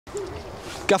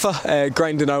Gaffer,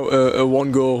 grinding out a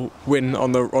one-goal win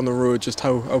on the road. Just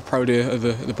how proud are you of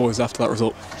the boys after that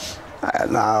result?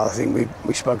 No, I think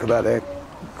we spoke about their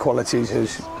qualities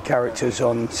as characters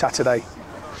on Saturday,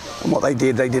 and what they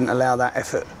did. They didn't allow that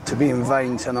effort to be in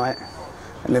vain tonight,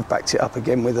 and they've backed it up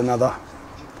again with another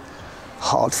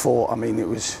hard fought. I mean,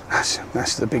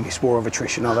 that's the biggest war of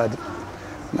attrition I've had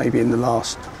maybe in the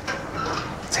last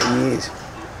 10 years.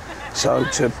 So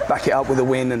to back it up with a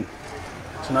win and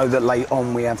to know that late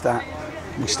on we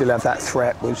still have that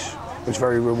threat was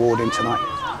very rewarding tonight.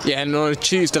 Yeah, and on a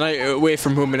Tuesday night away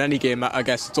from home in any game, I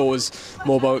guess it's always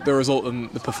more about the result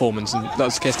than the performance, and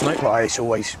that's the case tonight. Well, it's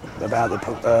always about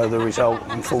the result.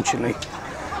 Unfortunately,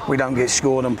 we don't get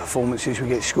scored on performances. We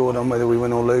get scored on whether we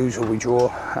win or lose or we draw.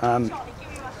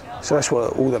 So that's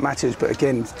all that matters. But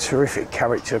again, terrific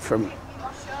character from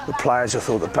the players. I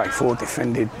thought the back four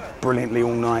defended brilliantly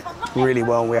all night, really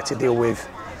well. We had to deal with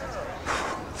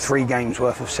 3 games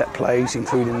worth of set plays,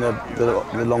 including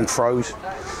the long throws.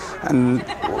 And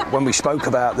when we spoke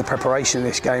about the preparation of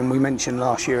this game, we mentioned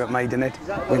last year at Maidenhead.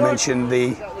 We mentioned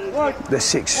the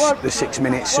 6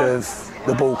 minutes of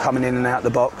the ball coming in and out of the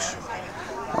box,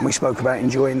 and we spoke about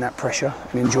enjoying that pressure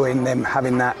and enjoying them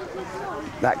having that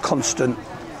constant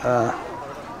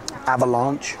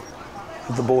avalanche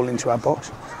of the ball into our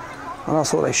box. And I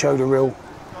thought they showed a real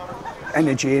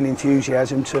energy and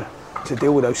enthusiasm to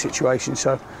deal with those situations.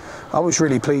 So I was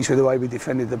really pleased with the way we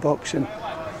defended the box, and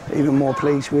even more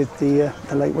pleased with the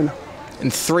late winner.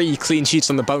 And 3 clean sheets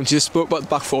on the bounce. You just spoke about the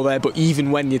back four there, but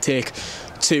even when you take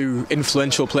 2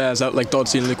 influential players out like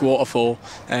Dodsley and Luke Waterfall,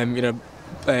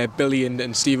 Billy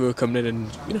and Steve were coming in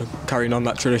and carrying on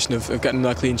that tradition of getting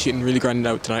that clean sheet and really grinding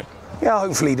out tonight. Yeah,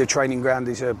 hopefully the training ground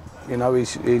is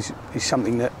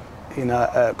something that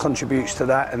contributes to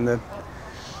that, and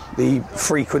the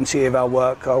frequency of our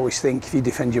work. I always think if you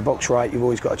defend your box right, you've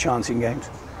always got a chance in games.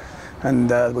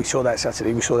 And we saw that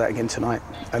Saturday, we saw that again tonight.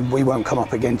 And we won't come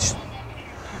up against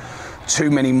too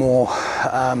many more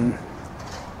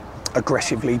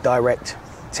aggressively direct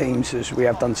teams as we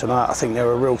have done tonight. I think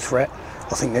they're a real threat.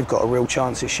 I think they've got a real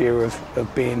chance this year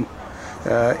of being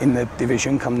in the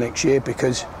division come next year,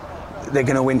 because they're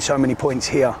going to win so many points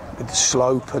here with the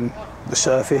slope and the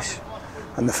surface,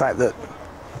 and the fact that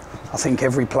I think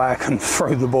every player can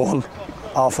throw the ball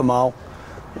half a mile.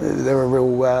 They're a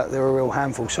real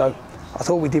handful. So I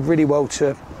thought we did really well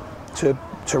to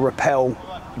repel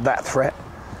that threat,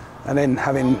 and then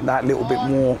having that little bit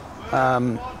more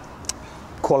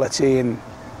quality and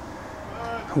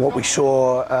what we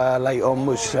saw late on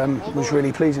was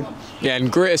really pleasing. Yeah,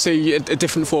 and great to see a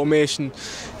different formation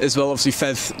as well. Obviously,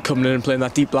 Fev coming in and playing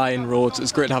that deep lying road.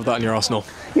 It's great to have that in your arsenal.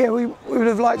 Yeah, we would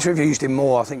have liked to have used him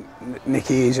more. I think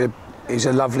Nicky is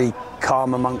a lovely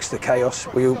calm amongst the chaos.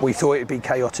 We thought it'd be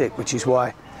chaotic, which is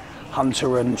why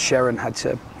Hunter and Sharon had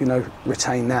to,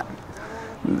 retain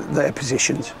their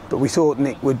positions. But we thought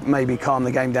Nick would maybe calm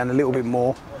the game down a little bit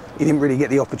more. He didn't really get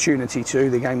the opportunity to.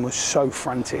 The game was so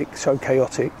frantic, so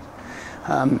chaotic.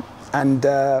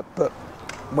 But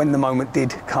when the moment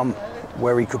did come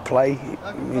where he could play,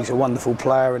 he's a wonderful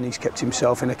player, and he's kept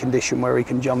himself in a condition where he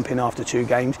can jump in after 2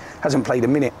 games. Hasn't played a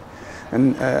minute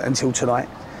until tonight.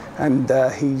 And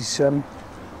he's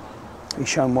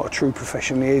shown what a true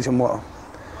professional he is and what a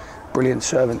brilliant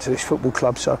servant to this football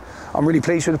club. So I'm really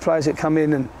pleased with the players that come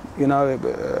in, and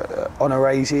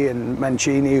Onoresi and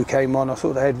Mancini who came on. I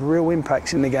thought they had real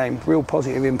impacts in the game, real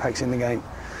positive impacts in the game.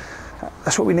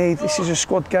 That's what we need. This is a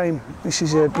squad game. This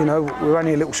is we're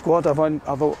only a little squad. I've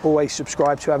always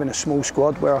subscribed to having a small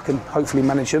squad where I can hopefully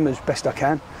manage them as best I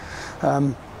can.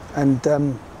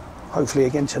 Hopefully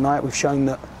again tonight we've shown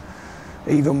that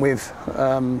even with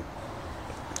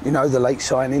the late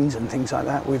signings and things like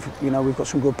that, we've got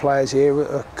some good players here that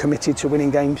are committed to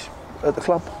winning games at the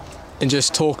club. And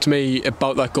just talk to me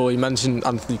about that goal. You mentioned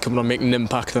Anthony coming on making an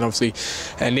impact, and obviously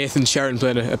Nathan Sharon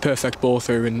playing a perfect ball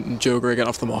through, and Joe Gray getting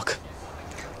off the mark.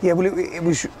 Yeah, well, it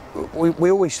was.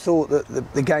 We always thought that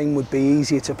the game would be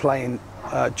easier to play in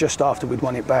just after we'd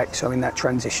won it back, so in that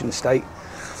transition state.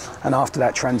 And after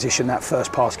that transition, that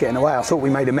first pass getting away, I thought we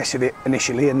made a mess of it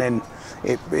initially, and then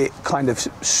it kind of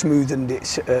smoothed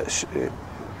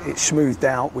it smoothed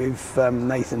out with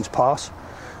Nathan's pass.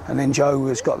 And then Joe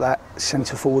has got that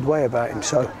centre forward way about him.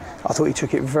 So I thought he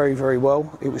took it very, very well.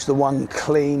 It was the one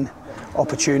clean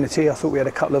opportunity. I thought we had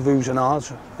a couple of oohs and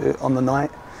ahs on the night.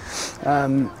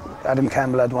 Adam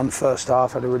Campbell had one first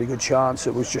half, had a really good chance.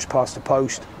 It was just past the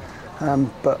post.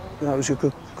 But it was a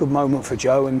good moment for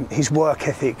Joe, and his work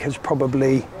ethic has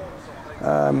probably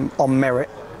on merit.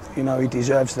 He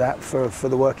deserves that for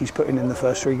the work he's put in the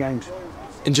first 3 games.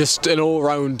 And just an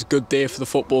all-round good day for the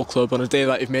football club on a day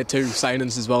that you've made 2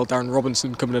 signings as well. Darren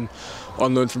Robinson coming in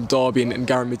on loan from Derby, and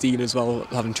Gary Medina as well,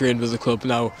 having trained with the club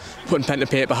now. Putting pen to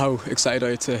paper, how excited are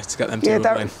you to get them two over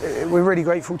the line? We're really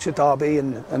grateful to Derby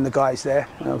and the guys there.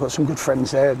 I've got some good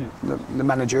friends there, the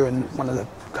manager and one of the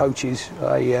coaches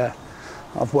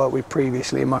I've worked with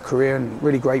previously in my career, and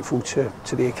really grateful to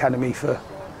the academy for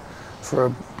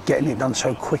getting it done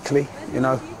so quickly.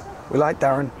 We like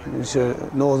Darren. He's a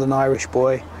Northern Irish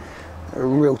boy, a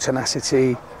real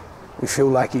tenacity. We feel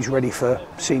like he's ready for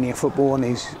senior football on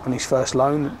his first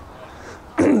loan.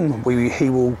 He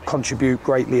will contribute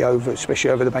greatly especially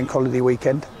over the bank holiday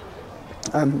weekend.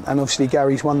 And obviously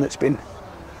Gary's one that's been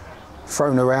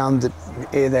thrown around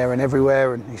here, there and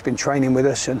everywhere, and he's been training with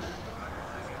us. And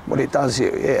what it does,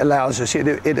 it allows us.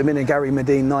 It'd have been a Gary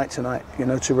Medina night tonight,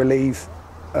 to relieve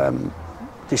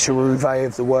this reveille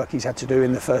of the work he's had to do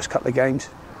in the first couple of games.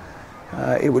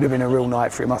 It would have been a real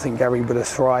night for him. I think Gary would have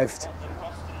thrived,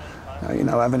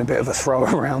 having a bit of a throw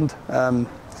around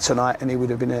tonight, and he would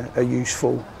have been a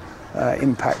useful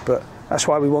impact. But that's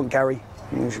why we want Gary.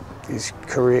 His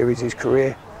career is his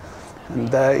career, and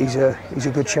he's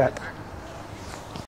a good chap.